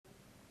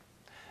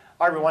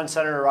Hi everyone,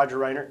 Senator Roger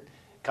Reinert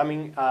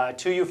coming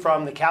to you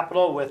from the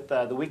Capitol with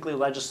the weekly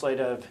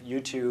legislative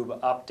YouTube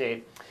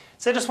update.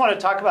 So I just want to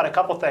talk about a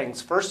couple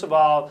things. First of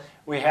all,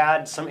 we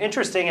had some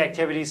interesting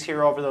activities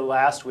here over the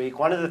last week.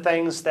 One of the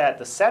things that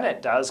the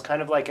Senate does,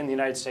 kind of like in the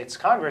United States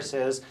Congress,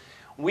 is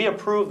we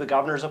approve the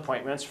governor's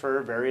appointments for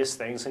various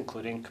things,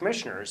 including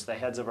commissioners, the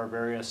heads of our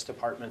various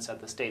departments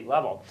at the state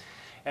level.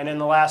 And in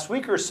the last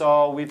week or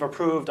so, we've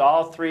approved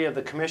all three of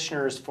the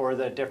commissioners for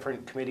the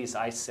different committees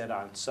I sit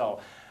on. So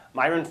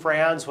Myron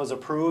Franz was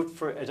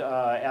approved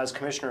as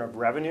Commissioner of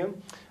Revenue.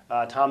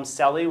 Tom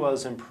Selly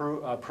was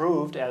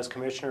approved as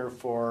Commissioner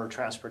for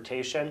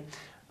Transportation.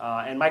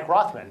 And Mike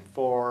Rothman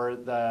for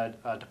the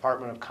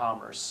Department of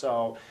Commerce.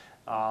 So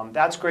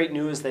that's great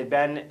news. They've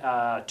been,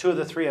 two of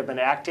the three have been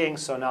acting,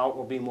 so now it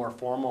will be more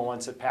formal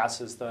once it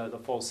passes the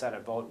full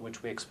Senate vote,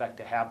 which we expect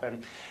to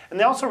happen.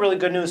 And also really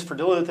good news for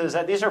Duluth is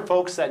that these are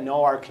folks that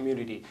know our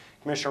community.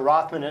 Commissioner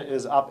Rothman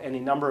is up any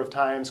number of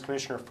times.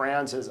 Commissioner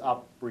Franz is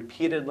up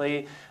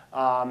repeatedly.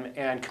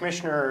 And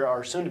Commissioner,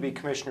 or soon-to-be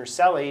Commissioner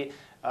Selly,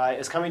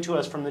 is coming to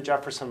us from the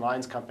Jefferson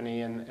Lines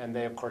Company, and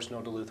they, of course,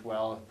 know Duluth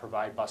well,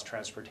 provide bus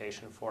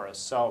transportation for us.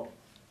 So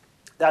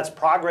that's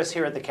progress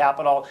here at the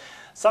Capitol.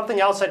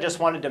 Something else I just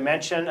wanted to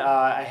mention,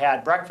 I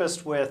had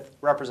breakfast with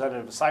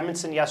Representative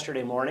Simonson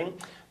yesterday morning.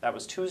 That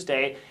was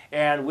Tuesday,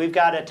 and we've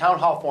got a town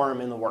hall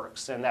forum in the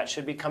works, and that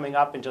should be coming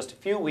up in just a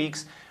few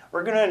weeks.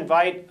 We're going to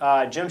invite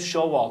Jim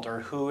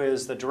Showalter, who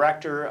is the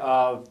director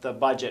of the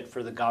budget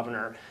for the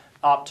governor,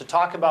 up to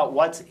talk about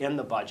what's in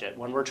the budget.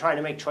 When we're trying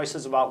to make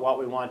choices about what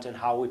we want and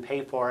how we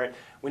pay for it,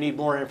 we need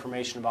more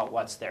information about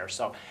what's there.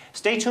 So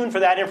stay tuned for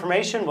that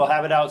information. We'll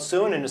have it out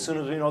soon, and as soon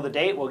as we know the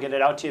date, we'll get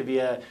it out to you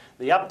via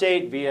the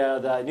update, via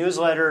the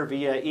newsletter,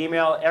 via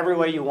email, every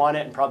way you want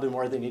it, and probably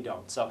more than you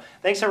don't. So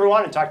thanks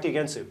everyone, and talk to you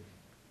again soon.